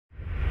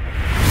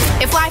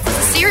If life was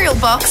a cereal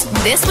box,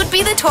 this would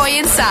be the toy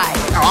inside.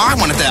 Oh, I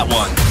wanted that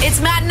one. It's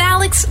Matt and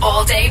Alex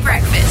all-day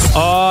breakfast.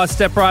 Oh,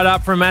 step right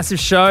up for a massive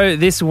show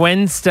this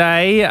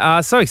Wednesday.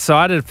 So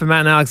excited for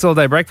Matt and Alex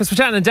all-day breakfast. We're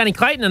chatting to Danny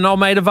Clayton, an old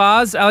mate of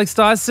ours, Alex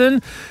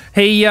Dyson.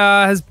 He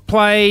has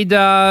played, he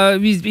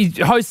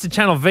hosted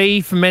Channel V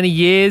for many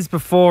years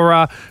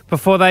before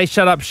they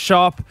shut up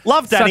shop.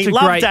 Love Danny, Such a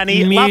love great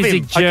Danny, music love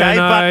him. Okay,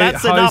 but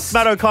that's enough, host.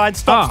 Matt O'Kine.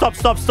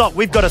 Stop.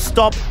 We've got to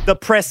stop the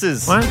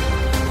presses. What?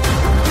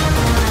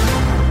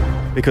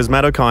 Because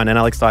Matt O'Kine and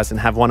Alex Dyson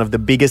have one of the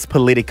biggest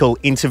political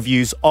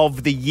interviews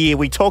of the year.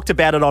 We talked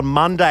about it on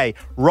Monday.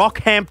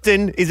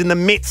 Rockhampton is in the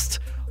midst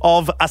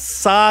of a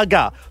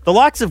saga, the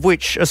likes of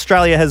which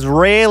Australia has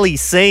rarely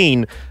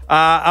seen.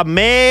 A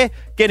mayor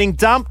getting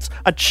dumped,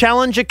 a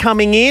challenger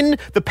coming in,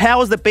 the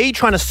powers that be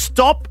trying to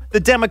stop the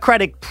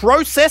democratic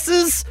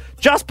processes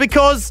just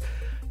because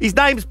his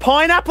name's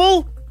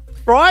Pineapple,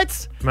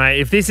 right? Mate,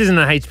 if this isn't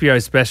a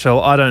HBO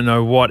special, I don't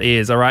know what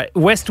is, all right?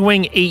 West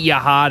Wing, eat your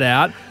heart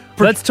out.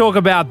 Let's talk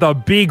about the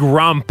big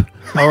rump,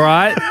 all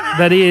right?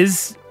 That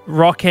is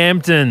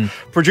Rockhampton.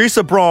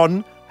 Producer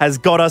Bron has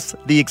got us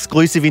the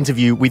exclusive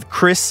interview with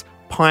Chris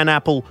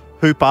Pineapple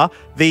Hooper,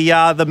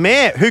 the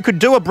mayor who could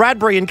do a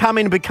Bradbury and come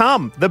in and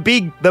become the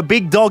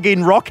big dog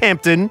in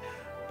Rockhampton.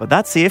 But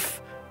that's if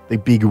the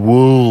big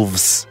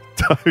wolves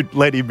don't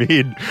let him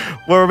in.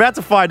 We're about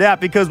to find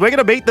out because we're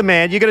going to meet the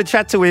man. You're going to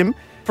chat to him.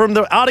 From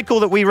the article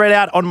that we read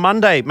out on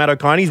Monday, Matt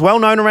O'Kine, he's well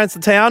known around the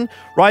town,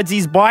 rides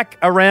his bike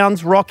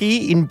around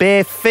Rocky in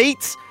bare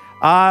feet.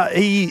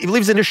 He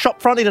lives in a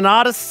shop front in an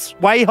artist's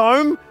way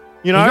home.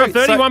 You know, he's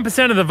got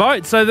 31% of the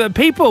vote, so the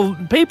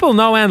people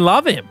know and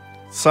love him.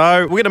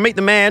 So we're going to meet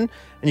the man,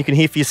 and you can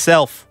hear for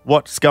yourself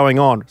what's going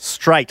on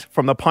straight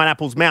from the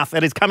pineapple's mouth.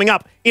 That is coming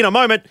up in a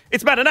moment.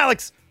 It's Matt and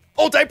Alex,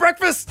 all-day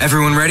breakfast.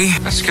 Everyone ready?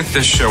 Let's get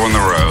this show on the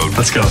road.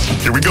 Let's go.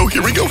 Here we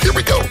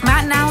go.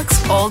 Matt and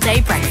Alex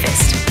all-day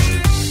breakfast.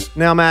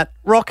 Now, Matt,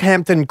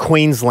 Rockhampton,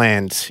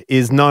 Queensland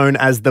is known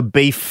as the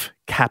beef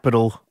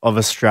capital of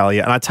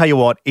Australia. And I tell you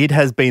what, it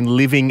has been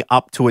living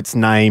up to its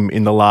name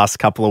in the last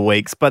couple of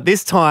weeks, but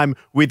this time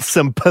with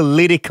some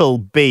political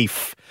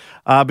beef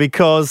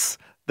because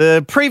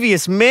the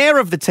previous mayor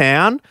of the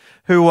town,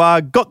 who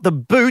got the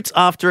boot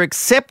after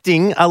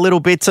accepting a little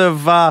bit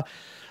of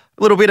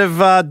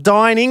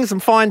dining, some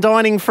fine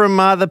dining from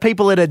the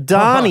people at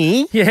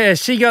Adani. Yeah,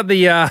 she got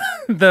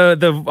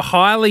the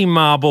highly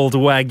marbled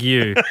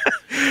Wagyu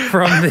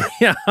from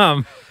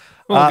the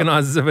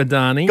organisers of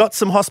Adani. Got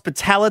some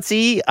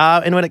hospitality,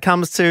 and when it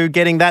comes to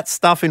getting that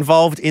stuff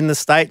involved in the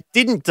state,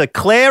 didn't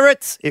declare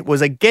it. It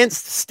was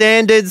against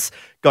standards,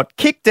 got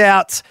kicked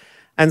out.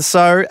 And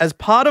so as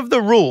part of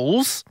the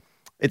rules,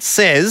 it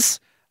says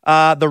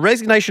the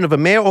resignation of a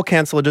mayor or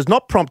councillor does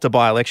not prompt a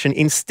by-election.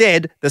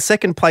 Instead, the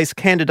second-place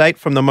candidate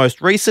from the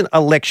most recent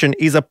election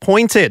is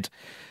appointed.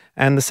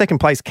 And the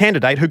second-place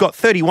candidate, who got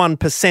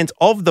 31%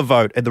 of the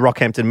vote at the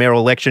Rockhampton mayoral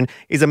election,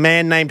 is a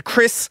man named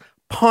Chris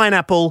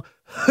Pineapple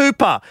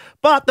Hooper.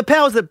 But the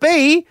powers that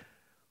be,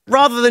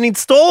 rather than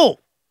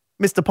install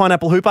Mr.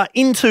 Pineapple Hooper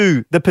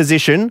into the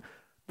position,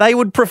 they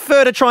would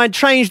prefer to try and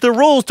change the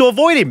rules to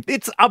avoid him.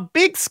 It's a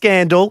big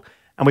scandal.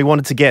 And we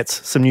wanted to get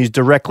some news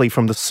directly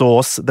from the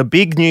source. The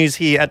big news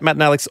here at Matt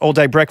and Alex All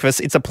Day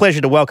Breakfast. It's a pleasure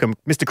to welcome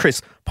Mr.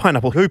 Chris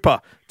Pineapple Hooper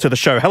to the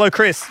show. Hello,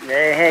 Chris.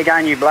 Yeah, how you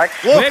going, you blokes?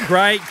 We're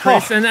great,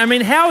 Chris. And I mean,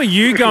 how are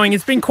you going?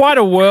 It's been quite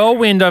a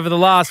whirlwind over the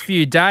last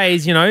few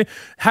days, you know,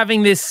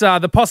 having this,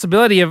 the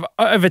possibility of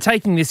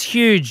overtaking this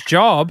huge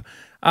job,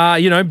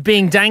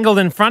 being dangled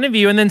in front of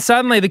you. And then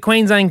suddenly the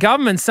Queensland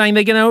government saying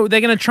they're going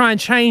to try and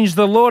change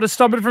the law to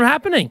stop it from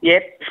happening.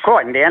 Yep, it's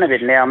quieting down a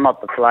bit now. I'm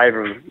not the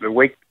flavour of the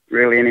week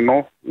really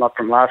anymore. Not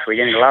from last week.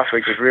 Anyway, last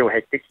week was real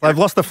hectic. They've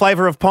lost the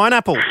flavour of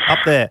pineapple up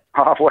there.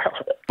 Oh, well.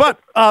 But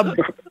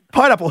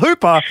Pineapple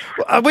Hooper,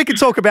 we could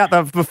talk about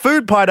the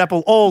food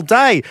pineapple all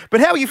day.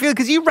 But how are you feeling?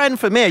 Because you ran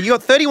for mayor. You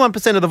got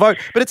 31% of the vote.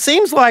 But it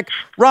seems like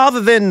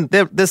rather than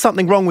there's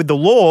something wrong with the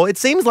law, it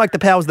seems like the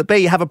powers that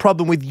be have a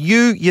problem with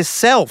you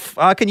yourself.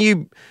 Can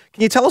you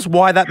tell us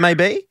why that may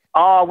be?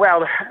 Oh,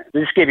 well,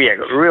 just give you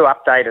a real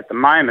update at the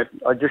moment.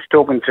 I was just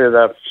talking to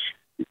the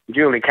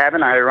Julie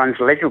Kavanagh, who runs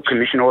the Electoral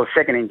Commission, or the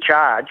second in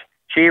charge.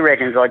 She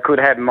reckons I could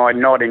have my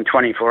nod in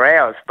 24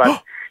 hours,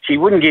 but she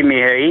wouldn't give me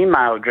her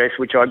email address,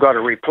 which I got a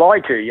reply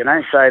to, you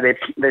know. So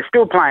they're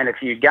still playing a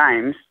few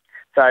games.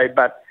 So,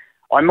 but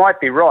I might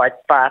be right,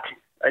 but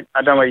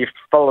I don't know if you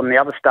follow them. The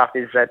other stuff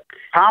is that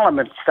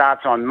Parliament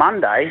starts on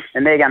Monday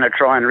and they're going to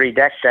try and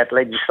redact that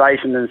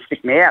legislation and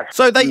stick me out.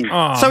 So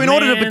in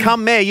order to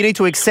become mayor, you need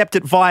to accept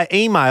it via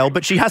email,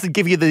 but she hasn't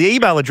given you the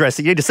email address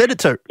that you need to send it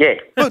to. Yeah.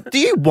 Look, do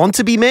you want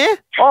to be mayor?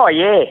 Oh,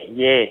 yeah.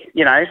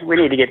 You know, we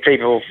need to get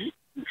people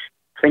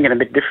thinking a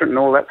bit different and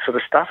all that sort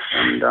of stuff.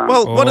 And,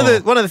 one of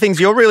the things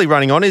you're really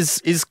running on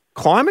is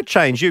climate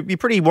change. You're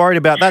pretty worried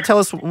about that. Tell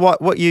us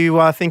what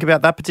you think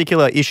about that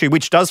particular issue,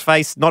 which does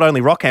face not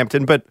only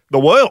Rockhampton but the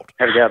world.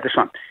 Have a go at this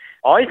one.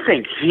 I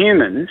think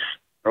humans,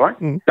 right,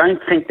 don't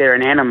think they're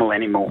an animal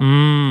anymore.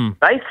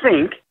 They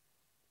think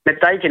that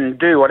they can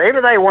do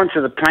whatever they want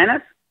to the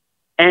planet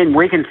and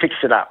we can fix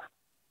it up.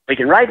 We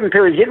can rape and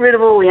pillage, get rid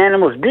of all the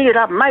animals, dig it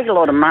up, make a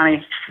lot of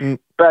money,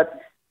 but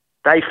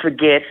they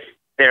forget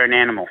they're an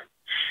animal.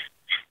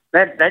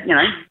 That you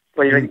know,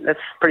 what do you think?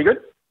 That's pretty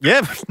good. Yeah,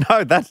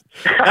 no, that's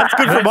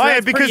good from my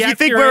end because you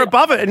think we're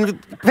above it.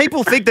 And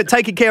people think that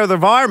taking care of the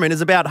environment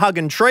is about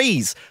hugging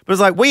trees. But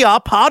it's like we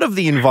are part of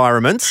the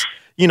environment.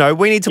 You know,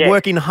 we need to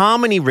work in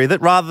harmony with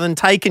it rather than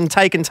take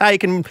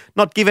and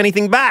not give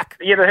anything back.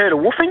 You ever heard of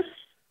woofing?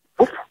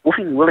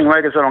 Woofing, willing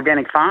workers on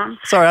organic farms.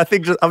 Sorry, I'm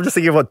just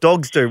thinking of what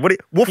dogs do.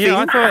 Woofing? Yeah,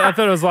 I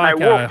thought it was like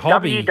a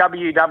hobby.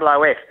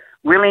 WWOF,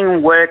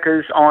 willing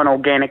workers on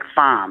organic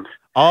farms.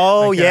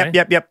 Oh, Okay.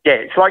 yep. Yeah,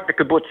 it's like the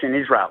kibbutz in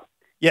Israel.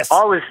 Yes.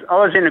 I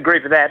was in a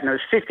group of that, and there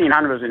was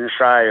 1,500 of us in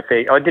Australia.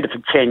 I did it for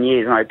 10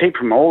 years, and I had people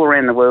from all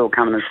around the world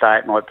coming and stay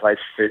at my place,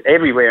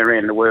 everywhere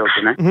around the world,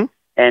 you know. Mm-hmm.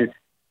 And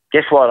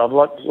guess what? I've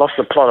lost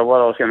the plot of what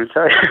I was going to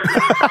tell you.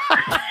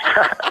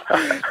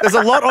 There's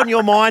a lot on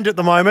your mind at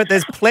the moment.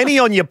 There's plenty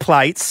on your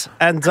plates.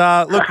 And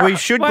look, we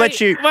should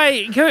let you...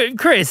 Wait,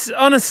 Chris,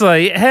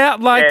 honestly, how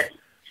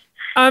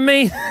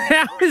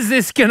is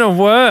this going to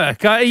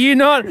work? Are you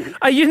not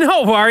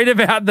worried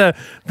about the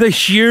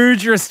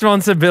huge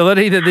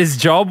responsibility that this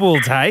job will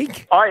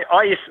take?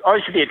 I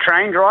used to be a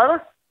train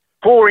driver,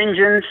 4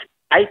 engines,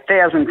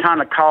 8,000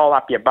 tonne of coal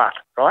up your butt,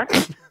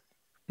 right?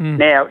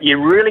 Now, you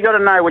really got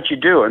to know what you're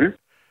doing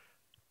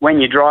when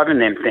you're driving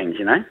them things,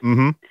 you know?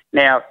 Mm-hmm.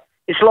 Now,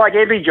 it's like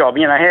every job,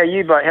 you know,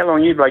 how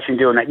long you blokes been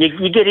doing that?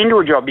 You get into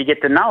a job, you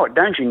get to know it,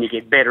 don't you? And you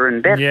get better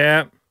and better.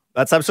 Yeah.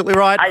 That's absolutely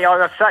right. Hey,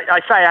 I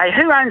say,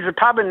 who owns the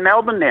pub in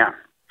Melbourne now?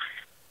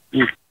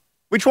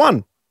 Which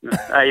one?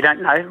 You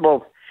don't know?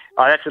 Well,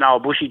 that's an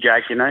old bushy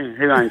joke, you know.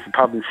 Who owns the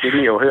pub in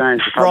Sydney or who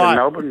owns the pub in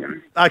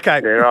Melbourne? Okay.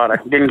 Yeah, right.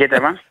 I didn't get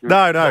that one.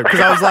 No, because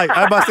I was like,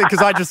 I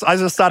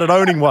just started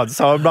owning one,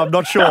 so I'm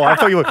not sure. I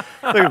thought you were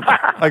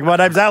like, my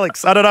name's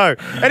Alex. I don't know.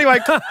 Anyway,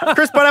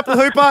 Chris Pineapple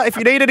Hooper, if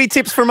you need any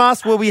tips from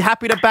us, we'll be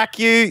happy to back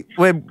you.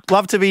 We'd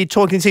love to be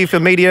talking to you for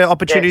media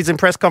opportunities and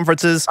press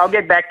conferences. I'll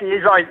get back to you.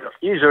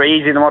 You are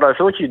easier than what I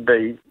thought you'd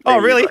be. Oh,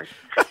 really?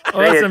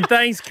 Awesome.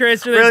 Thanks,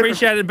 Chris. Really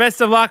appreciate it. Best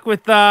of luck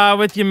with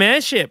your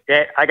mayorship.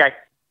 Yeah, okay.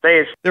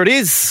 There it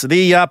is,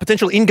 the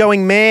potential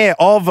ingoing mayor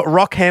of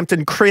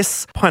Rockhampton,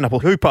 Chris Pineapple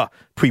Hooper.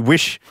 We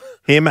wish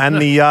him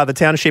and the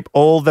township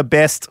all the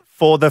best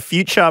for the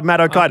future, Matt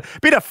O'Kine.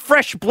 Bit of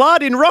fresh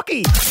blood in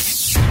Rocky.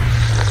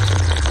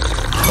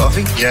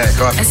 Coffee? Yeah,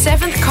 coffee. A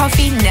 7th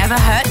coffee never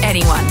hurt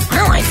anyone.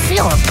 Now I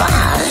feel a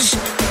buzz.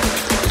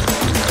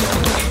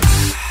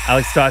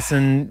 Alex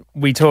Dyson,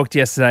 we talked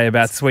yesterday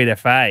about Sweet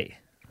FA.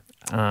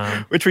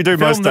 Which we do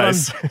most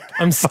days.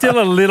 I'm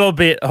still a little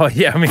bit... Oh,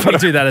 yeah, I mean, we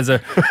do that as a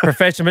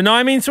profession. But no,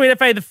 I mean, Sweet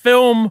FA, the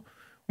film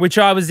which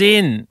I was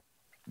in,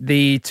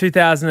 the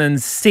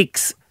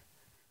 2006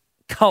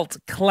 cult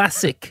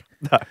classic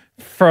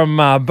from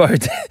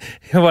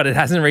What, it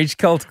hasn't reached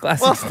cult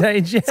classic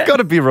stage yet? It's got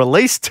to be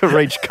released to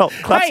reach cult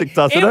classic,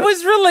 doesn't it? It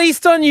was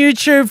released on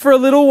YouTube for a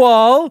little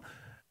while,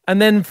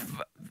 and then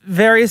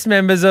various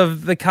members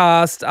of the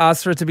cast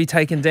asked for it to be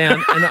taken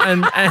down.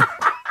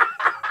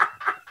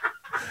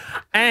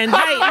 And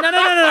hey,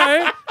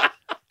 no.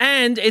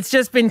 And it's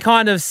just been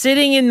kind of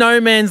sitting in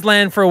no man's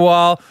land for a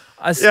while.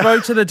 I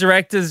spoke to the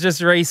directors just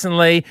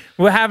recently.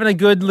 We're having a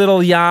good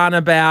little yarn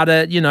about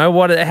it, you know,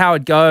 how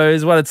it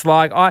goes, what it's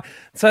like.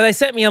 So they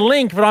sent me a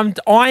link, but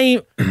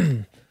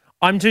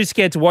I'm too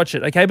scared to watch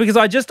it, okay? Because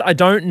I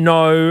don't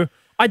know.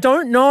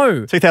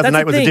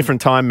 2008 was a different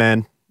time,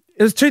 man.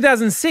 It was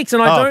 2006,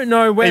 and I don't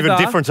know whether... Even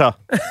differenter.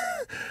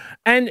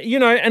 And, you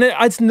know,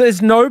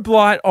 there's no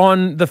blight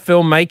on the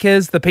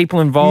filmmakers, the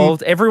people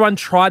involved. Everyone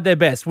tried their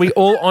best. We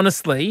all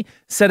honestly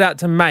set out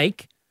to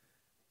make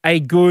a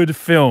good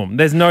film.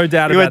 There's no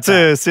doubt about that. You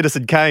went to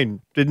Citizen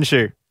Kane, didn't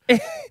you?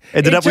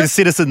 Ended up with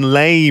Citizen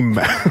Lame.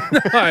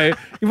 No.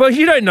 Well,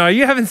 you don't know.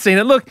 You haven't seen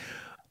it.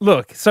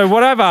 Look. So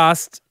what I've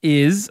asked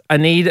is I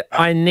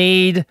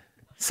need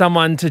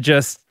someone to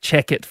just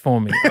check it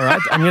for me, all right?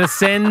 I'm going to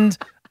send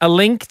a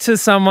link to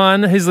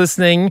someone who's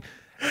listening.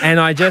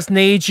 And I just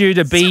need you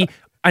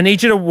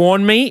to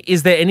warn me,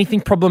 is there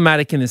anything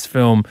problematic in this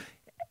film?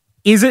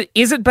 Is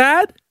it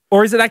bad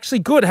or is it actually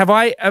good?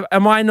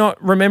 Am I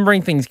not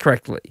remembering things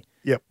correctly?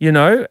 Yep. You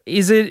know,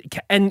 is it,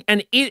 can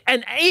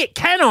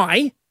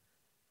I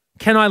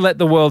let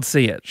the world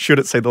see it? Should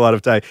it see the light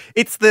of day?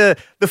 It's the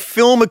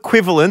film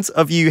equivalent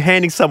of you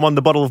handing someone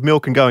the bottle of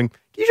milk and going, can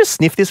you just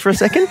sniff this for a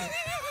second?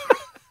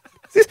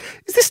 Is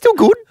this still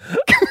good?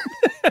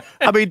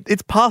 I mean,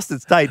 it's past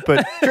its date,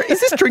 but is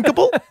this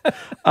drinkable?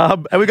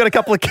 And we've got a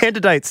couple of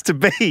candidates to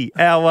be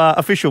our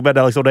official Matt and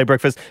Alex All Day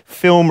Breakfast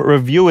film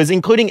reviewers,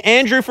 including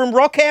Andrew from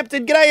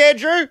Rockhampton. G'day,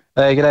 Andrew.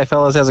 Hey, g'day,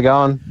 fellas. How's it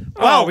going?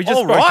 Well, we just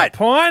spoke to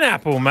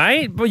Pineapple,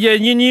 mate. But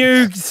you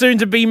knew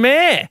soon-to-be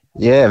mayor.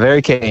 Yeah,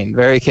 very keen,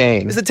 very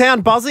keen. Is the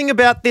town buzzing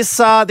about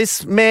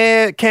this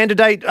mayor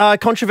candidate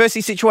controversy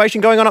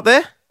situation going on up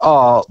there?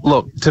 Oh,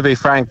 look, to be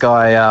frank,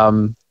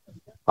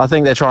 I I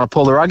think they're trying to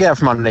pull the rug out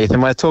from underneath,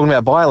 and we're talking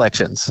about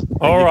by-elections.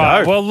 All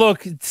right. Well,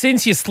 look,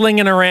 since you're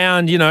slinging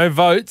around,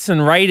 votes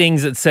and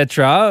ratings,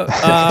 etc.,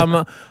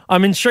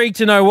 I'm intrigued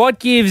to know what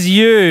gives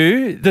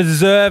you the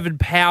deserved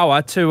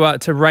power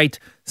to rate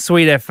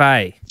Sweet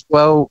FA.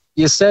 Well,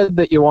 you said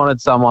that you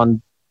wanted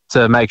someone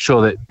to make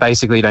sure that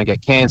basically you don't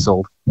get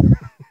cancelled.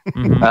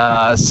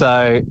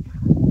 So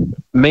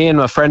me and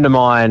a friend of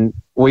mine,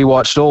 we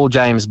watched all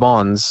James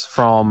Bonds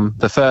from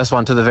the first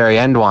one to the very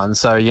end one.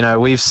 So,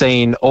 we've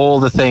seen all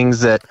the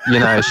things that,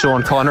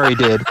 Sean Connery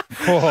did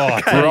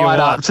right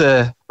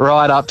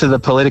up to the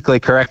politically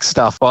correct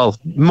stuff. Well,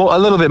 a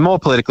little bit more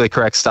politically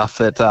correct stuff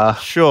that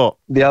sure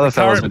the other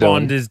fellas were doing.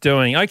 Bond is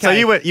doing. Okay. So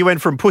you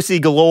went from Pussy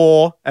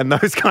Galore and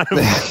those kind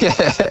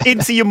of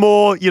into your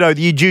more,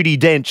 the Judi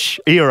Dench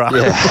era.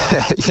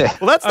 Yeah.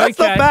 Well, that's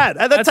not bad.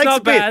 That that's takes not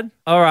a bit. bad.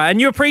 All right.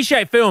 And you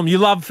appreciate film. You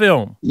love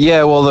film.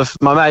 Yeah, well,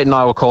 my mate and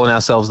I were calling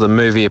ourselves the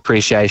Movie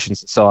Appreciation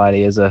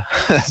Society as a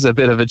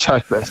bit of a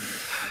joke, but...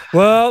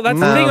 Well, that's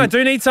the thing. I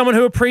do need someone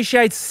who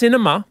appreciates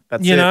cinema.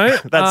 That's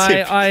it. That's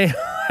it. I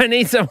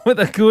need someone with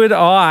a good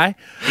eye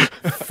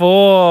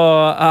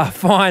for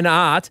fine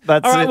art.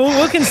 That's all right, it.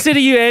 we'll consider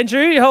you,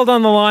 Andrew. Hold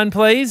on the line,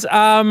 please.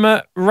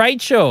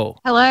 Rachel.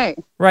 Hello.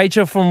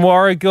 Rachel from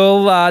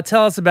Warragul.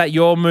 Tell us about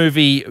your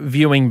movie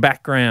viewing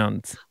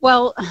background.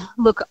 Well,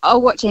 look,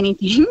 I'll watch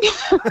anything.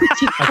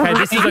 Okay,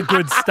 this is a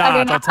good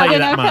start, I'll tell you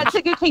that I don't know if much. that's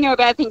a good thing or a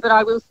bad thing, but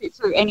I will sit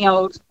through any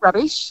old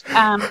rubbish.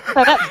 So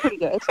that's pretty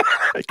good.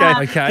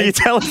 Okay. Can you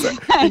tell us?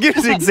 Can you give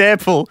us an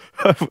example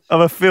of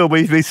a film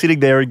where you've been sitting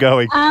there and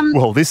going,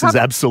 well, this is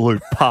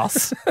absolute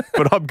pus,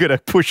 but I'm going to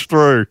push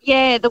through.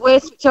 Yeah, the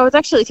worst, which I was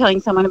actually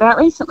telling someone about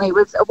recently,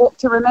 was A Walk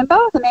to Remember,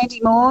 the Mandy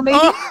Moore movie.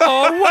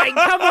 Oh, wait,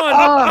 come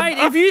on.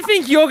 Mate, if you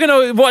think you're going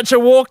to watch A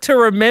Walk to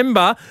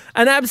Remember,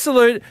 an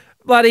absolute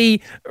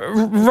bloody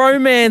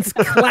romance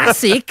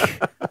classic,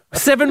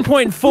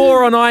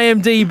 7.4 on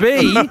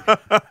IMDb.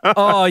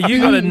 Oh, you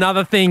got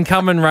another thing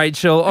coming,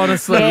 Rachel.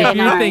 Honestly, if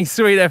you think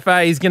Sweet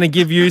FA is going to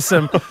give you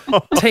some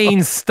teen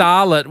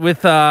starlet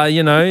with,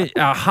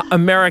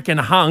 American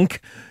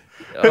hunk,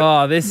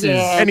 this is...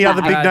 Any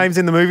other big names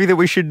in the movie that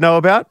we should know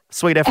about?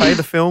 Sweet FA,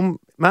 the film,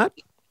 Matt?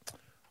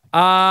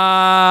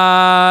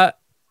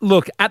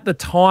 Look, at the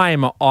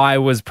time, I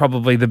was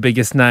probably the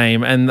biggest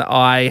name, and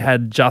I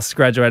had just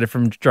graduated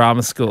from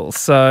drama school.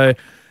 So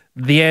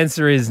the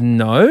answer is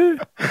no.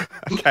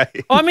 Okay.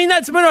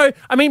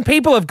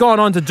 People have gone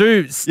on to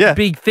do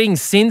big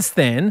things since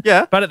then.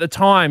 Yeah. But at the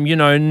time,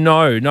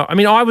 no. I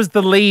mean, I was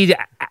the lead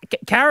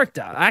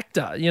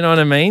actor. You know what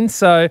I mean?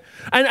 So,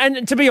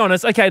 and to be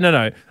honest, okay,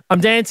 no.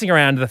 I'm dancing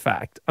around the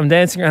fact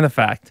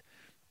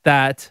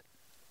that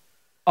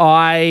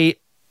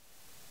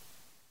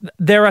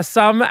there are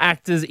some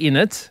actors in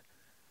it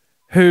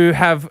who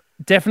have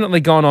definitely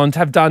gone on to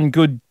have done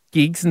good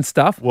gigs and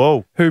stuff.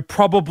 Whoa. Who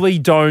probably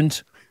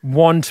don't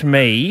want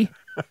me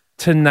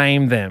to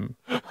name them.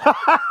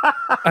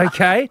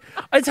 Okay?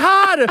 It's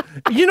hard.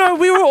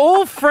 We were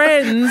all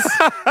friends.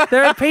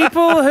 There are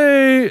people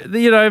who,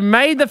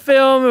 made the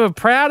film, who are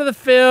proud of the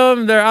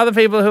film. There are other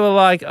people who are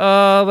like,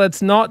 oh,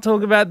 let's not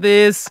talk about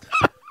this.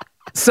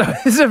 So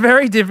it's a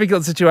very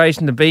difficult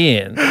situation to be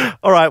in.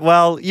 All right,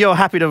 well, you're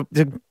happy to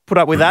put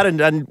up with that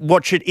and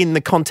watch it in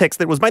the context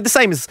that it was made. The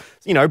same as,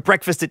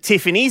 Breakfast at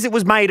Tiffany's. It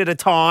was made at a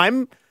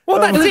time. Well,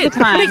 that's it.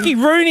 Mickey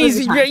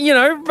Rooney's,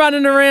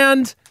 running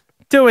around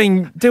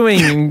doing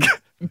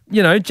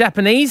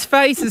Japanese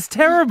face is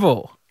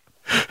terrible.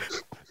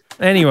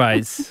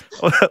 Anyways.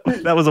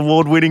 That was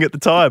award-winning at the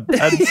time.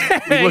 And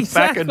we look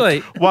back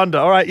and wonder.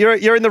 All right,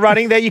 you're in the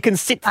running there. You can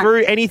sit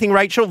through anything,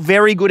 Rachel.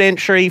 Very good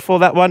entry for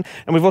that one.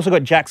 And we've also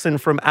got Jackson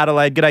from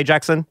Adelaide. G'day,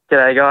 Jackson.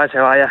 G'day, guys.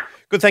 How are you?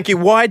 Good, thank you.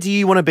 Why do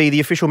you want to be the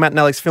official Matt and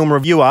Alex film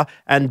reviewer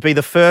and be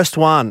the first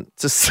one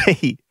to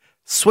see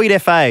Sweet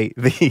FA,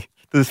 the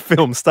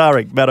film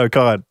starring Matt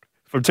O'Kine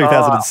from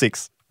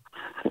 2006?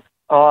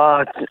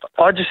 I've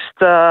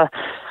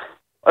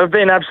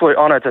been absolutely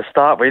honoured to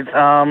start with.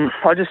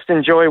 I just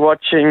enjoy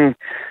watching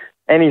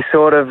any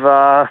sort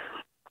of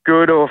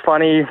good or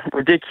funny,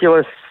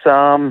 ridiculous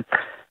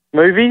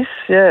movies.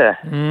 Yeah,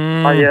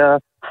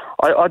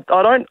 I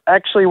don't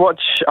actually watch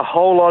a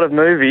whole lot of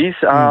movies.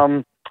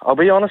 I'll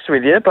be honest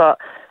with you, but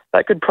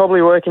that could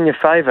probably work in your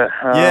favour.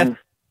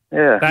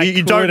 Yeah.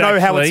 You don't know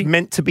how it's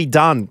meant to be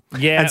done.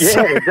 Yeah.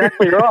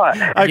 Exactly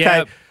right. Okay.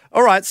 Yeah.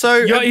 All right.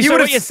 So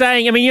what you're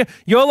saying, I mean,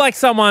 you're like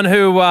someone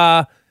who,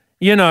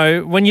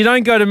 when you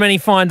don't go to many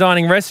fine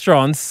dining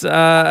restaurants,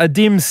 a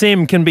dim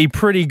sim can be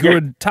pretty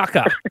good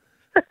tucker.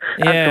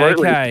 Yeah,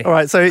 Absolutely. okay. All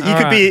right, so you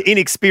could be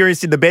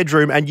inexperienced in the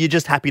bedroom and you're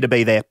just happy to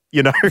be there,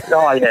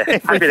 Oh, yeah.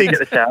 Happy to get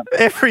the chance.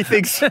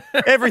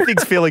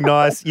 Everything's feeling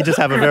nice. You just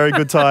have a very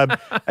good time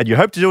and you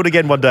hope to do it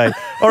again one day.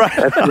 All right.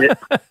 That's it.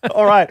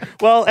 All right.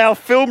 Well, our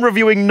film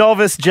reviewing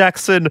novice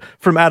Jackson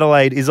from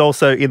Adelaide is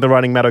also in the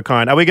running, Matt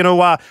O'Kine. Are we going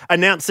to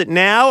announce it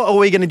now or are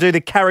we going to do the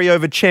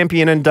carryover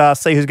champion and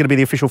see who's going to be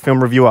the official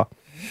film reviewer?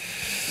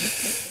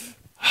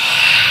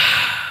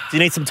 Do you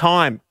need some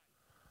time?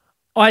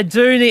 I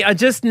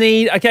just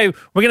need. Okay,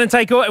 we're gonna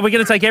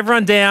take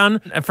everyone down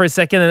for a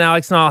second, and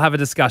Alex and I'll have a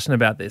discussion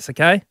about this.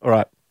 Okay. All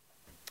right.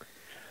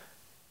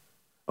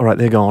 All right,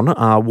 they're gone.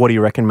 What do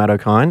you reckon, Matt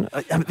O'Kine?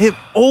 They're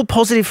all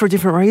positive for a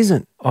different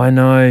reason. I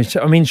know.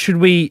 I mean, should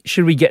we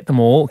get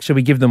them all? Should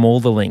we give them all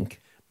the link?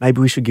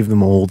 Maybe we should give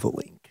them all the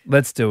link.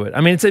 Let's do it.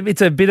 I mean,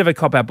 it's a bit of a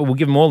cop out, but we'll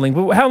give them all the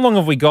link. How long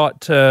have we got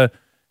to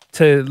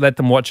let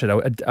them watch it?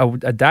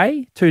 A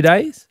day? 2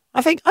 days?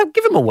 I think I'll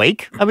give them a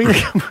week. I mean, we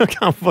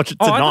can't watch it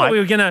tonight. I thought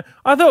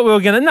we were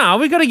gonna. No,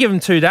 we got to give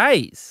them 2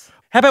 days.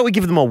 How about we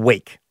give them a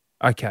week?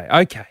 Okay.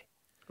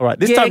 All right,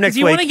 this time next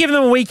week. You want to give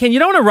them a weekend. You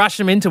don't want to rush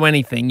them into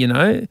anything, you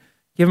know.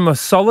 Give them a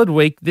solid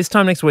week. This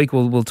time next week,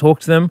 we'll talk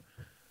to them.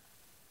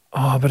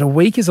 Oh, but a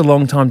week is a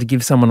long time to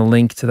give someone a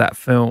link to that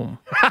film.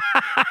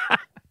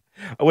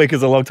 A week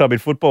is a long time in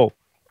football.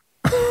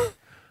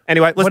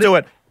 Anyway, let's do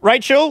it.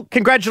 Rachel,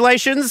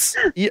 congratulations.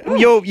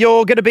 You're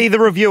going to be the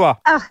reviewer.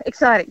 Oh,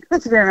 exciting.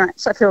 Thank you very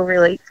much. I feel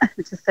really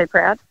just so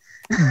proud.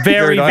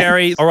 Very, nice.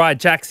 very. All right,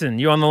 Jackson,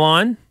 you on the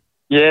line?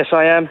 Yes,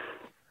 I am.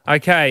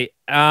 Okay.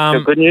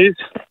 Good news.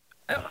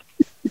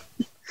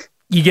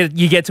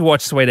 You get to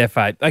watch Sweet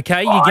F8.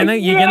 Okay,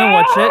 you're gonna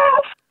watch it.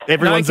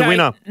 Everyone's a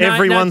winner.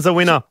 Everyone's a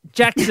winner.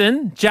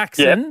 Jackson.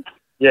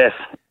 Yes.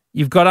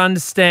 You've got to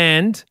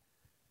understand,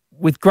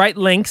 with great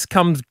links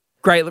comes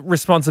great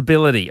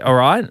responsibility. All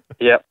right.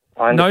 Yep.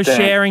 I understand. No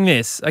sharing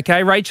this.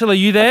 Okay, Rachel, are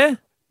you there?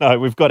 No,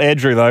 we've got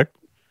Andrew though.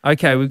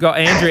 Okay, we've got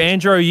Andrew.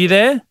 Andrew, are you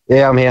there?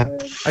 Yeah, I'm here.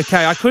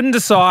 Okay, I couldn't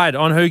decide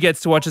on who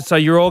gets to watch it, so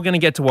you're all going to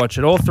get to watch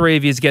it. All three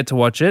of you get to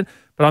watch it,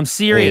 but I'm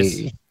serious.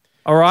 Hey.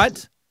 All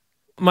right?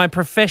 My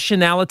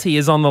professionality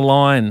is on the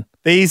line.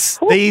 These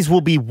will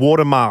be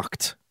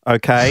watermarked,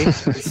 okay?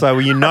 So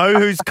you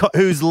know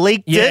who's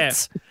leaked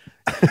it.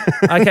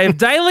 Okay, if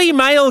Daily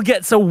Mail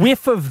gets a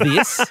whiff of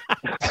this,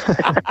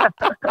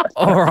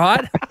 all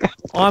right,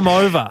 I'm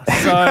over.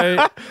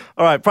 So,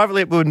 all right,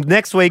 privately,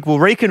 next week we'll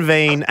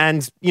reconvene,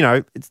 and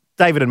it's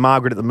David and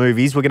Margaret at the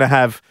movies. We're going to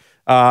have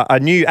a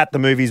new At the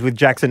Movies with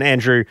Jackson,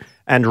 Andrew,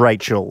 and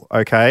Rachel.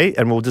 Okay,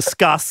 and we'll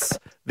discuss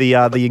the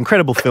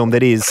incredible film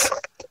that is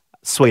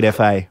Sweet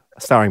FA,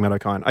 starring Matt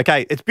O'Kine.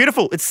 Okay, it's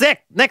beautiful. It's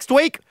set next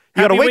week.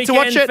 You got a week to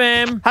watch it.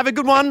 Fam. Have a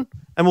good one,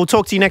 and we'll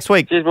talk to you next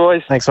week. Cheers,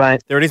 boys. Thanks,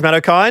 mate. There it is, Matt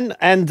O'Kine,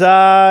 and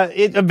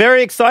I'm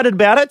very excited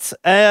about it.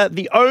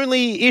 The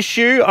only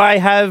issue I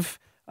have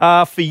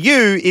for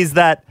you is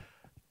that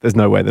there's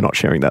no way they're not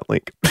sharing that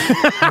link.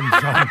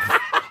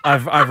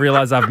 I've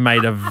realised I've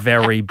made a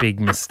very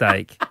big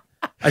mistake.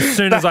 As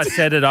soon as I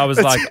said it, I was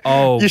like,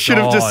 oh, you should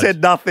have just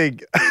said nothing.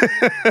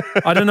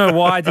 I don't know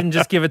why I didn't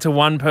just give it to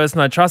one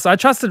person I trust. I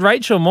trusted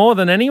Rachel more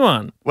than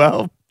anyone.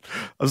 Well,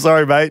 I'm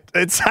sorry, mate.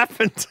 It's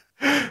happened.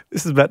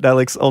 This is Matt and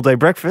Alex All Day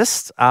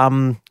Breakfast.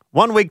 1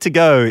 week to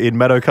go in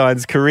Matt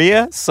O'Kine's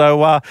career.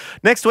 So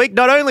next week,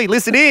 not only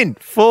listen in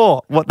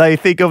for what they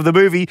think of the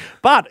movie,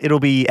 but it'll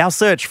be our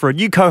search for a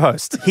new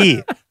co-host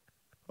here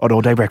on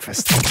All Day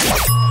Breakfast.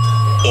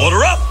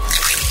 Order up.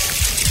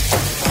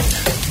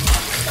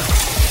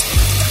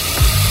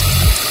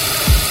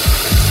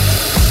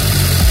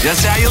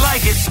 Just how you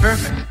like it.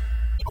 Perfect.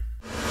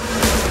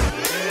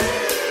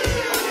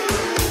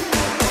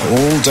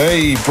 All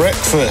Day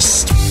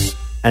Breakfast.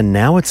 And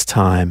now it's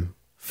time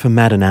for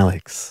Matt and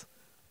Alex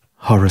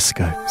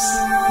Horoscopes.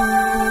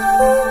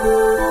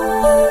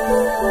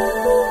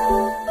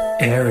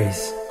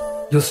 Aries,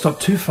 you'll stop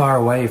too far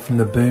away from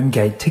the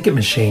Boomgate ticket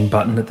machine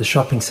button at the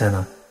shopping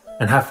centre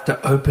and have to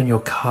open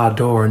your car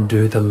door and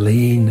do the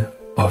lean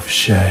of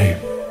shame.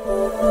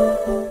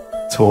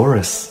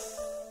 Taurus,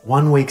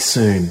 1 week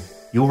soon,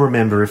 you'll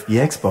remember if the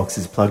Xbox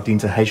is plugged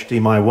into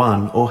HDMI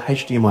 1 or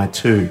HDMI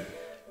 2.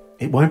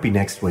 It won't be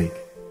next week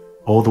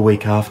or the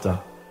week after,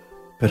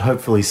 but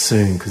hopefully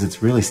soon because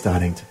it's really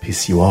starting to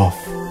piss you off.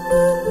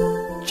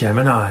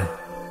 Gemini,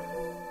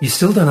 you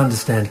still don't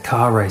understand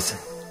car racing.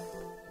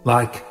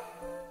 Like,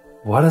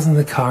 why doesn't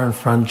the car in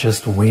front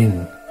just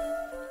win?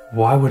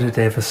 Why would it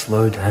ever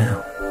slow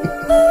down?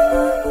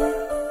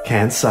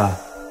 Cancer,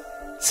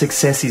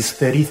 success is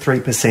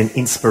 33%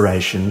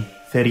 inspiration,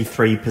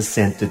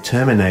 33%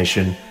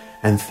 determination,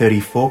 and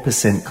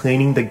 34%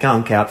 cleaning the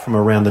gunk out from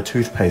around the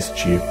toothpaste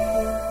tube.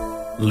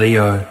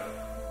 Leo,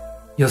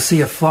 you'll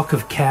see a flock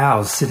of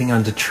cows sitting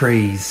under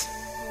trees.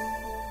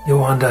 You'll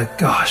wonder,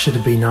 gosh,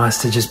 it'd be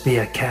nice to just be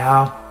a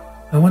cow.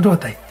 I wonder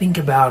what they think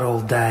about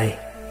all day.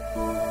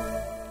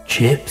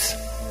 Chips?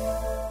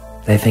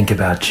 They think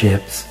about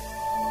chips.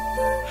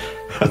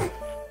 I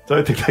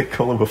don't think they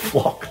call them a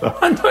flock, though.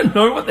 I don't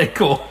know what they're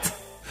called.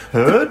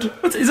 Herd?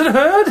 Is it a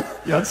herd?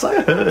 Yeah, I'd say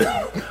a herd.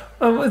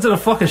 Is it a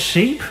flock of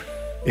sheep?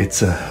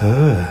 It's a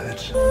herd.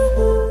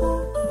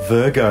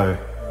 Virgo,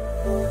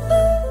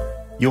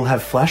 you'll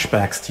have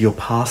flashbacks to your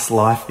past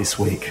life this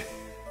week.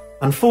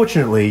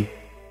 Unfortunately,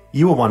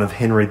 you were one of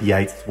Henry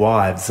VIII's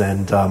wives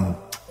and,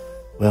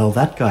 well,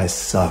 that guy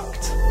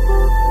sucked.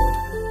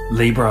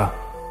 Libra,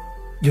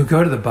 you'll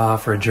go to the bar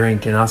for a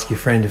drink and ask your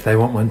friend if they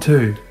want one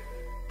too.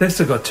 They've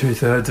still got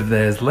 2/3 of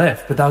theirs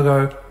left, but they'll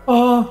go,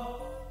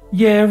 oh,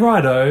 yeah,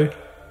 righto.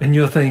 And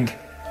you'll think,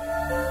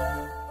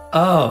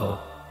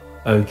 oh,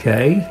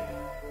 Okay.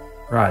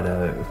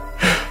 Righto.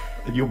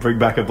 You'll bring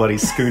back a bloody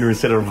schooner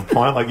instead of a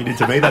pint like you did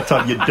to me that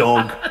time, you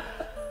dog.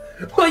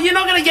 Well, you're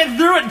not going to get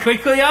through it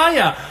quickly, are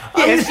you?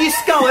 Yes, you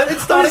scull it.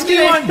 It's starting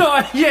to one.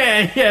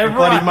 Yeah, right.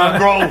 Bloody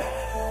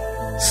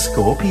mongrel.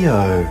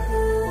 Scorpio.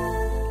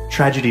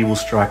 Tragedy will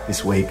strike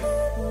this week.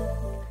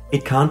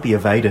 It can't be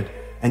evaded,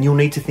 and you'll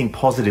need to think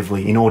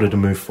positively in order to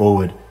move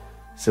forward.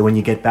 So when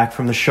you get back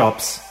from the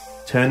shops,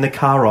 turn the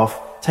car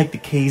off, take the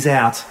keys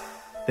out,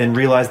 then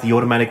realise the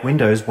automatic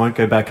windows won't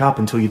go back up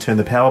until you turn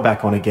the power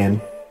back on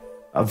again.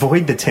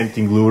 Avoid the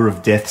tempting lure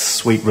of death's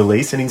sweet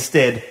release and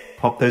instead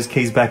pop those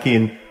keys back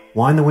in,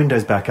 wind the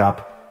windows back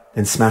up,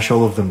 then smash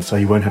all of them so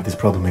you won't have this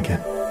problem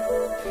again.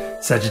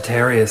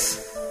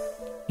 Sagittarius.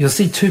 You'll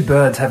see two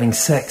birds having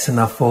sex and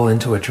they'll fall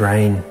into a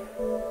drain.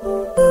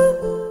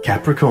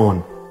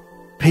 Capricorn.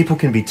 People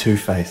can be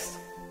two-faced.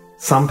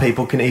 Some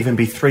people can even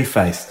be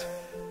three-faced.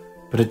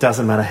 But it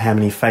doesn't matter how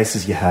many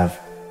faces you have.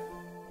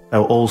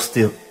 They'll all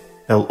still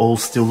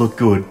look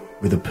good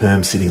with a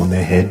perm sitting on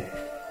their head.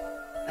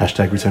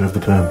 Hashtag return of the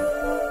perm.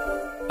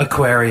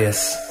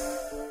 Aquarius.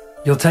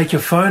 You'll take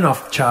your phone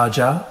off the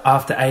charger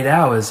after 8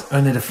 hours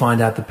only to find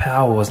out the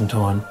power wasn't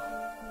on.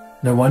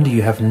 No wonder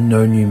you have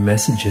no new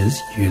messages,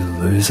 you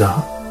loser.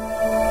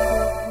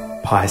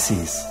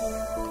 Pisces.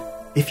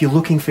 If you're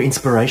looking for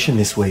inspiration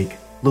this week,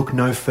 look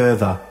no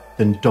further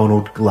than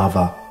Donald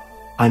Glover.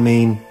 I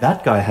mean,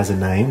 that guy has a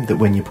name that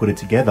when you put it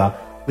together,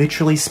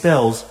 literally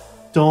spells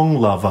Dong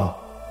Lover.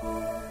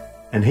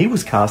 And he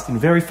was cast in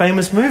very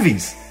famous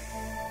movies.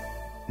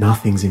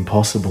 Nothing's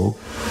impossible.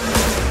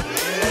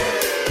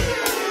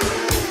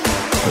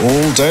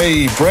 All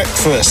day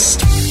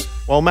breakfast.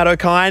 Well, Matt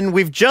O'Kine,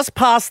 we've just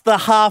passed the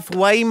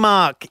halfway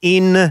mark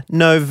in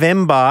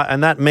November,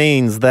 and that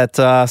means that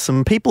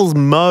some people's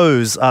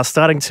mows are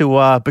starting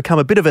to become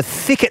a bit of a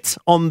thicket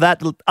on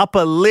that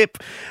upper lip.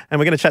 And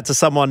we're going to chat to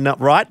someone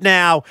right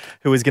now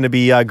who is going to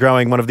be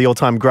growing one of the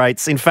all-time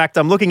greats. In fact,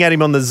 I'm looking at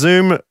him on the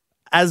Zoom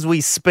as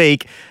we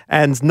speak,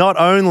 and not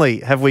only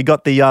have we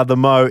got the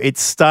mow,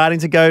 it's starting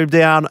to go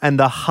down, and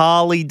the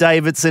Harley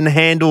Davidson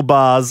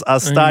handlebars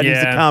are starting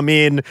to come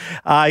in.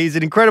 He's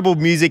an incredible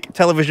music,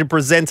 television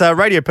presenter,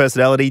 radio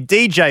personality,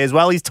 DJ as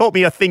well. He's taught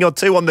me a thing or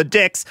two on the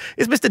decks.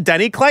 It's Mr.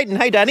 Danny Clayton.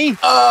 Hey, Danny.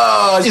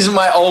 Oh, this is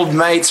my old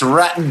mate's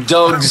rat and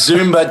dog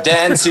Zumba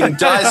dancing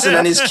Dyson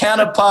and his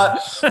counterpart,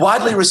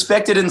 widely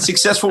respected and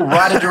successful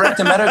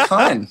writer-director Matt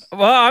O'Kine.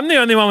 Well, I'm the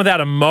only one without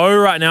a mow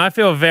right now. I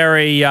feel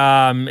very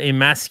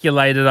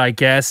emasculated, I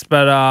guess,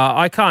 but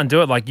I can't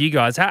do it like you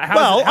guys.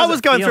 I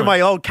was going through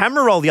my old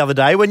camera roll the other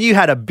day when you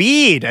had a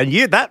beard, and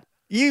your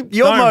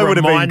mow would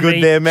have been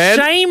good there, man.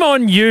 Shame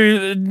on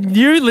you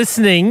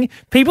listening.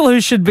 People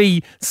who should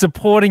be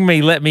supporting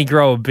me let me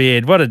grow a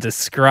beard. What a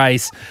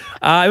disgrace.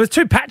 It was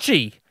too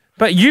patchy.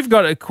 But you've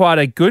got quite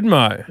a good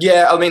mow.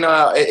 Yeah, I mean,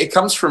 it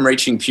comes from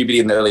reaching puberty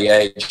in an early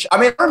age. I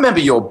mean, I remember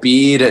your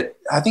beard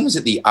I think it was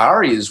at the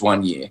Arias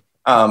one year,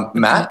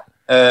 Matt.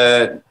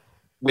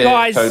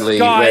 Guys,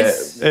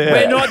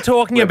 we're not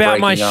talking about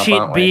my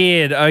shit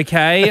beard,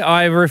 okay?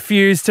 I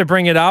refuse to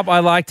bring it up. I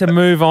like to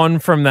move on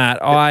from that.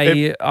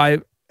 I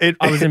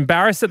was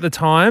embarrassed at the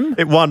time.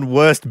 It won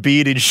worst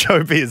beard in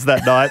showbiz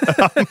that night.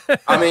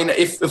 I mean,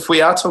 if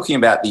we are talking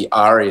about the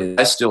Arias,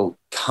 I still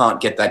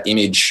can't get that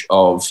image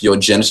of your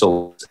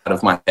genitals out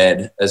of my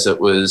head as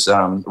it was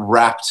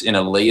wrapped in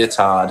a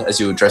leotard as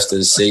you were dressed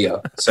as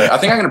Sia. So I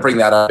think I'm going to bring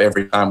that up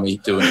every time we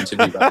do an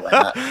interview about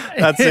that.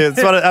 That's it.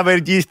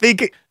 Do you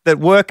think that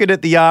working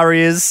at the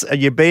Arias,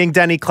 you being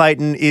Danny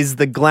Clayton, is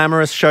the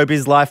glamorous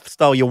showbiz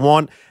lifestyle you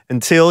want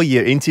until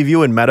you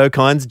interview in Matt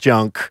O'Kine's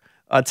junk?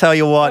 I tell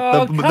you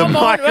what, the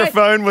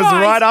microphone was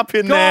right up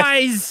in there.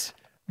 Guys,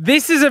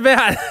 this is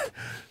about...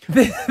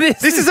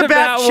 This is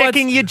about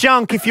checking your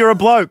junk if you're a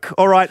bloke.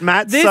 All right,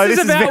 Matt. This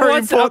is very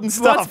important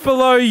stuff. What's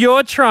below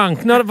your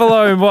trunk, not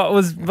below what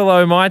was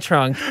below my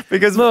trunk.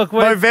 Because look,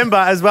 November,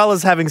 as well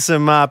as having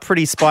some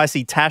pretty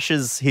spicy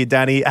tashes here,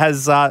 Danny,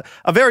 has a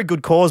very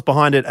good cause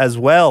behind it as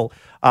well.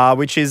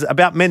 Which is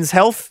about men's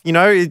health. You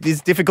know, it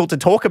is difficult to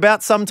talk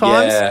about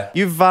sometimes. Yeah.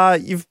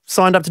 You've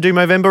signed up to do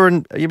Movember,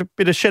 and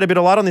you've shed a bit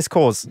of light on this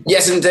cause.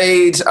 Yes,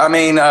 indeed. I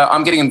mean,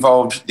 I'm getting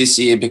involved this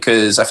year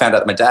because I found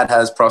out that my dad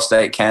has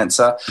prostate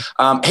cancer.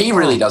 He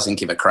really doesn't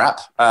give a crap,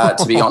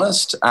 to be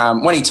honest.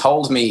 When he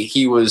told me,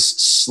 he was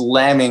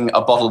slamming a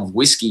bottle of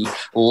whiskey,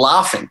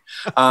 laughing.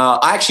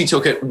 I actually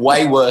took it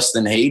way worse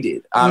than he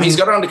did. He's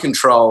got it under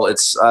control.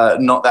 It's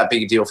not that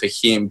big a deal for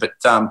him. But,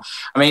 I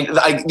mean,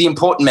 the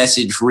important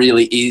message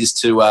really is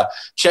to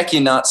check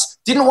your nuts.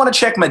 Didn't want to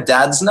check my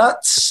dad's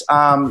nuts,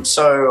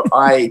 so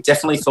I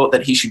definitely thought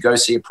that he should go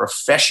see a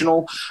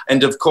professional.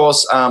 And of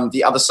course,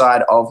 the other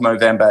side of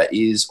Movember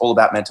is all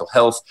about mental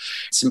health.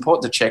 It's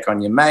important to check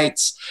on your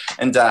mates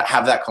and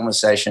have that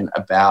conversation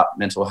about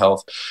mental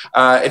health.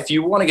 If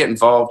you want to get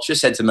involved,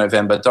 just head to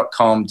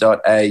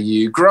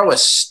movember.com.au, grow a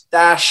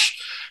stash,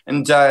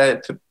 and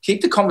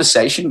keep the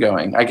conversation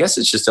going. I guess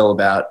it's just all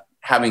about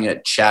having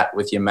a chat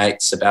with your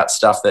mates about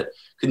stuff that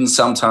can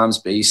sometimes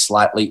be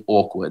slightly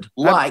awkward,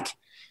 like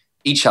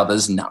each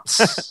other's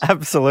nuts.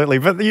 Absolutely.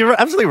 But you're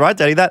absolutely right,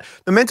 Daddy, that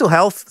the mental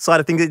health side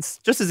of things, it's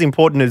just as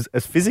important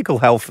as physical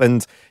health.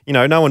 And, you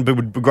know, no one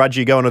would begrudge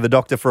you going to the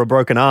doctor for a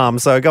broken arm.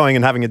 So going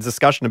and having a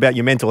discussion about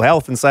your mental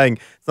health and saying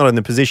it's not in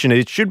the position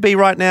it should be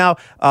right now,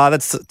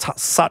 that's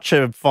such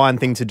a fine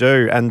thing to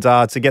do. And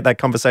to get that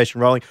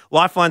conversation rolling.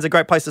 Lifeline's a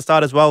great place to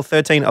start as well.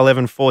 13,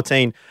 11,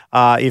 14.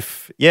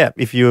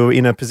 If you're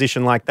in a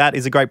position like that,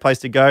 is a great place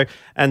to go.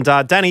 And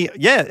Danny,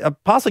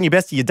 pass on your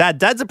best to your dad.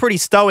 Dad's a pretty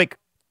stoic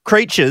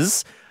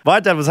creatures. My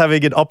dad was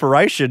having an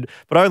operation,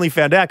 but I only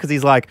found out because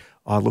he's like,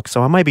 oh, look,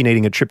 so I may be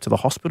needing a trip to the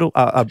hospital,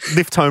 a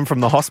lift home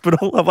from the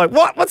hospital. I'm like,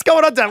 what? What's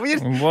going on, Dad? You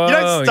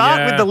don't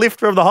start with the lift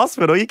from the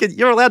hospital.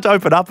 You're allowed to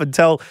open up and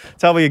tell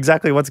me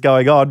exactly what's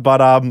going on. But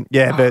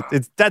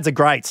dads are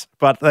great,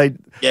 but they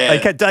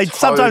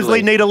sometimes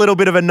need a little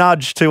bit of a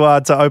nudge to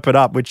open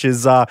up, which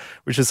is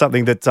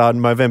something that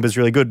Movember's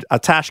really good.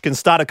 Tash can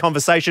start a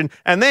conversation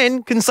and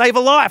then can save a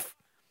life.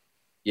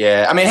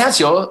 Yeah, I mean, how's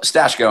your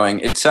stash going?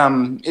 It's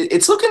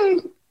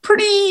looking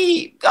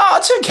pretty. Oh,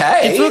 it's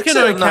okay. It's looking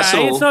okay. Nice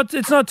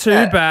it's not too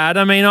bad.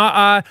 I mean,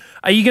 are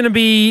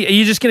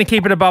you just going to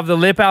keep it above the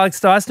lip, Alex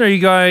Dyson, or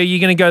are you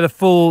going to go the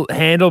full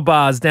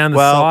handlebars down the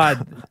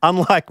side?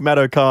 Unlike Matt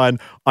O'Kine,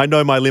 I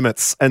know my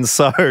limits, and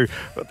so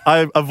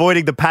I'm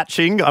avoiding the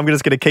patching. I'm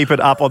just going to keep it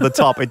up on the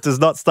top. It does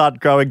not start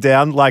growing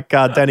down like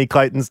Danny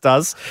Clayton's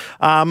does.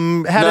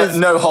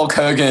 No Hulk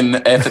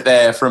Hogan effort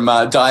there from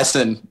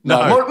Dyson.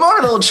 No. More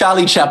a little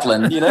Charlie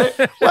Chaplin, you know?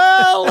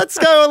 Well, let's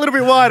go a little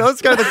bit wider.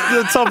 Let's go the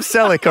Tom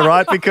Selleck, all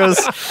right? Because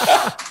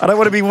I don't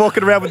want to be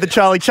walking around with the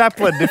Charlie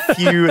Chaplin, if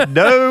you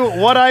know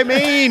what I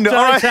mean.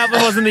 Charlie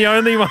Chaplin wasn't the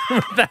only one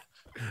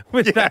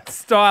with that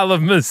style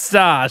of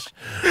moustache.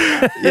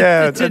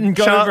 Yeah. It didn't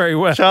go very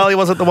well. Charlie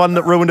wasn't the one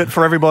that ruined it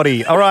for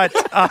everybody. All right.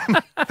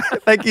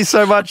 Thank you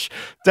so much,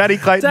 Danny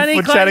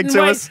Clayton, for chatting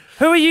to us.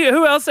 Who are you?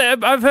 Who else?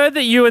 I've heard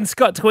that you and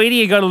Scott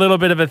Tweedy got a little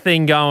bit of a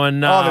thing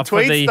going. The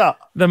Tweedster.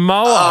 The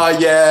mow-off.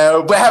 Yeah,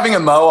 we're having a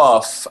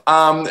mow-off.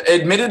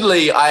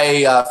 Admittedly,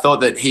 I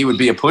thought that he would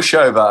be a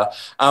pushover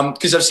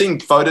because I've seen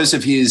photos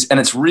of his and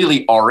it's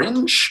really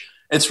orange.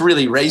 It's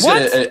really raised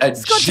a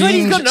Scott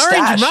Tweedy's got an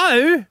orange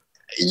mow.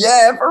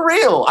 Yeah, for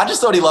real. I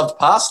just thought he loved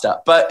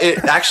pasta, but it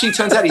actually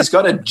turns out he's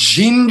got a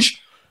ginge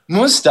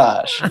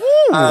mustache.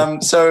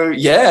 So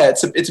yeah,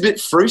 it's a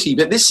bit fruity,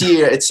 but this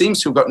year it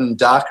seems to have gotten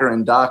darker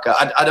and darker.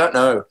 I don't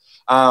know.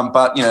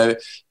 But you know,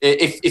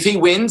 if he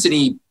wins and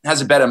he has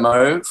a better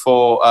mow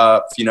for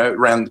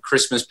around the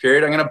Christmas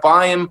period, I'm going to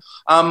buy him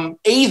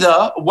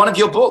either one of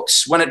your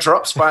books when it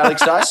drops by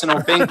Alex Dyson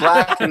or Being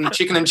Black and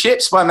Chicken and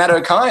Chips by Matt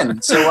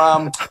O'Kine.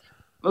 So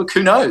look,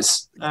 who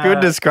knows?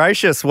 Goodness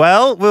gracious.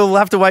 Well, we'll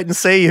have to wait and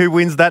see who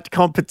wins that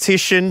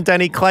competition.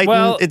 Danny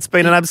Clayton, it's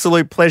been an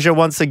absolute pleasure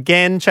once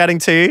again chatting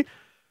to you.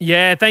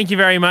 Yeah, thank you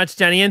very much,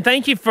 Danny. And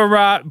thank you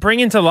for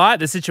bringing to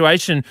light the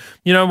situation.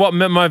 You know what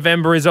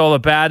Movember is all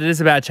about. It is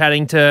about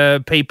chatting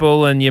to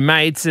people and your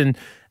mates and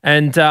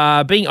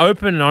being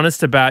open and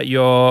honest about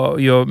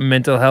your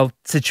mental health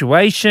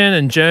situation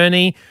and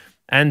journey.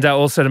 And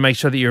also to make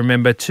sure that you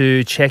remember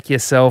to check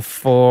yourself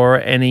for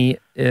any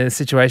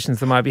situations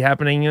that might be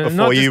happening.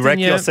 Before you wreck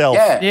yourself.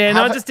 Yeah,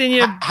 not just in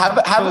your have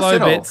a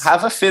fiddle. Bits,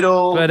 have a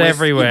fiddle but with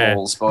everywhere. Your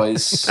balls,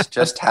 boys.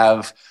 Just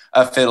have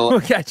a fiddle.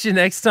 We'll catch you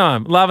next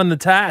time. Loving the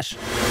Tash.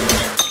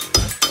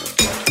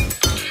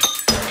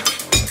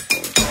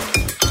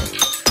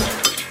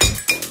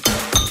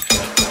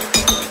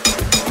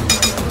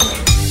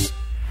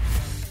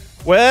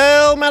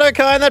 Well, Matt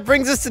O'Kine, that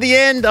brings us to the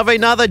end of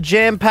another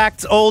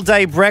jam-packed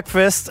all-day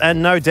breakfast,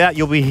 and no doubt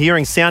you'll be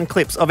hearing sound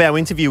clips of our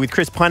interview with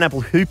Chris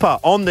Pineapple Hooper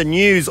on the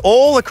news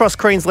all across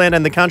Queensland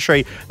and the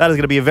country. That is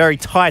going to be a very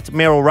tight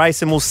mayoral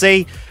race, and we'll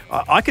see.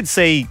 I could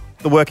see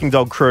the Working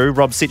Dog crew,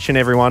 Rob Sitch and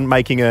everyone,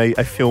 making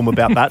a film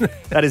about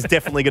that. That is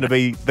definitely going to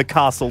be the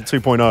Castle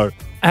 2.0.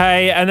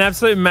 Hey, an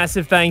absolute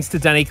massive thanks to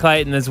Danny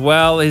Clayton as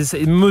well. His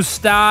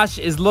moustache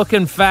is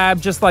looking fab,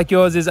 just like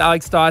yours is,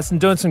 Alex Dyson,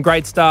 doing some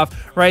great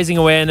stuff, raising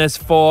awareness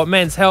for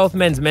men's health,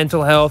 men's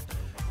mental health,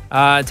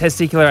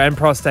 testicular and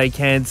prostate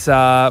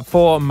cancer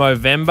for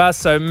Movember.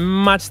 So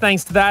much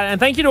thanks to that.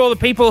 And thank you to all the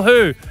people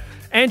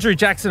Andrew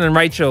Jackson and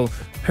Rachel,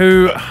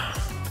 who...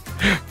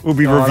 We'll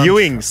be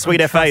reviewing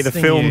Sweet FA, the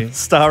film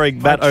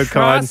starring Matt O'Kine.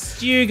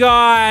 Trust you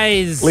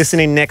guys.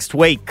 Listen in next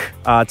week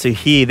to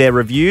hear their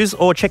reviews,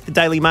 or check the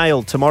Daily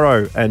Mail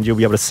tomorrow and you'll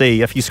be able to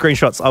see a few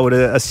screenshots, I would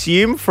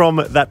assume,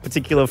 from that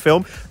particular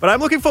film. But I'm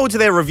looking forward to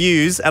their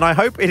reviews, and I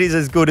hope it is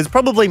as good as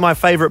probably my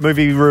favourite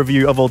movie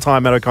review of all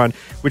time, Matt O'Kine,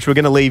 which we're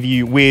going to leave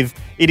you with.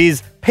 It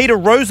is Peter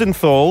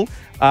Rosenthal,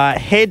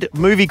 head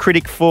movie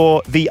critic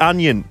for The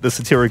Onion, the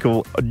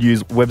satirical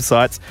news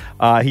website.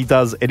 He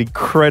does an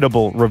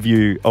incredible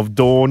review of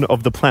Dawn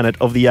of the Planet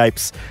of the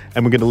Apes,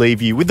 and we're going to leave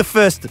you with the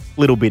first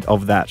little bit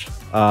of that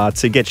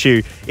to get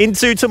you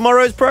into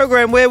tomorrow's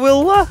program, where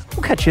we'll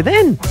catch you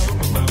then.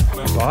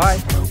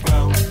 Bye.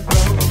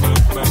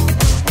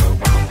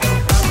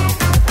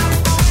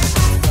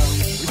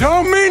 We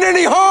don't mean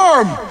any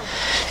harm.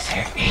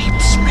 They're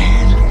apes,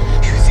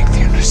 man. You think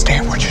they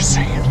understand what you're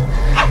saying?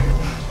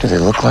 Do they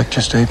look like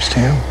just apes to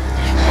you?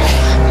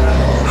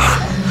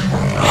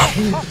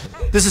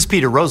 This is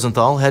Peter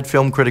Rosenthal, head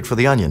film critic for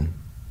The Onion.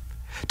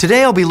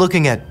 Today I'll be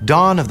looking at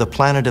Dawn of the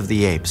Planet of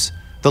the Apes,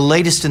 the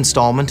latest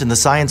installment in the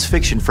science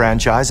fiction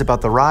franchise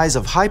about the rise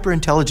of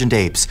hyper-intelligent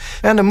apes,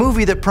 and a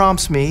movie that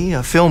prompts me,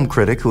 a film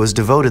critic who has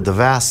devoted the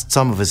vast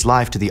sum of his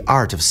life to the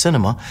art of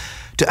cinema,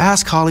 to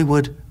ask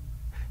Hollywood,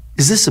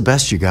 is this the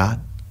best you got?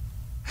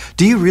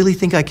 Do you really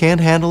think I can't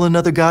handle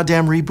another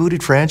goddamn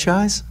rebooted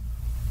franchise?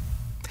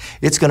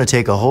 It's gonna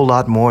take a whole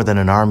lot more than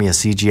an army of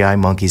CGI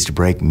monkeys to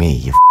break me,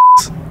 you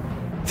f***s.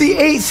 The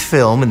 8th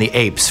film in the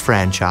Apes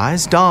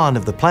franchise, Dawn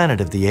of the Planet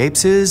of the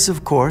Apes, is,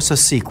 of course, a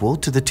sequel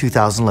to the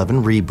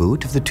 2011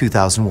 reboot of the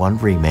 2001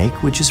 remake,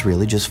 which is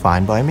really just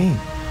fine by me.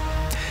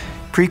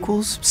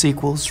 Prequels,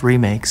 sequels,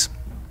 remakes.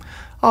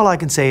 All I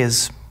can say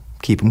is,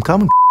 keep them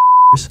coming,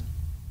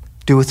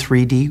 do a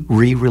 3D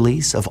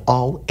re-release of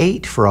all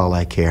 8 for all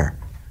I care.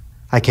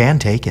 I can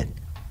take it.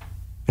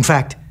 In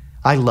fact,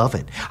 I love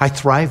it. I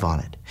thrive on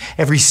it.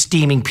 Every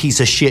steaming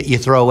piece of shit you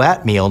throw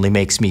at me only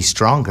makes me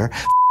stronger.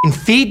 And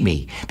feed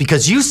me,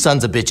 because you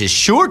sons of bitches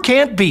sure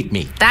can't beat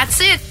me. That's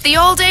it. The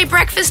all-day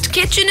breakfast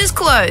kitchen is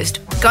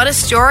closed. Got a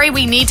story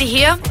we need to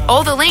hear?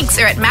 All the links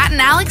are at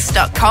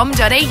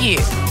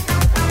mattandalex.com.au.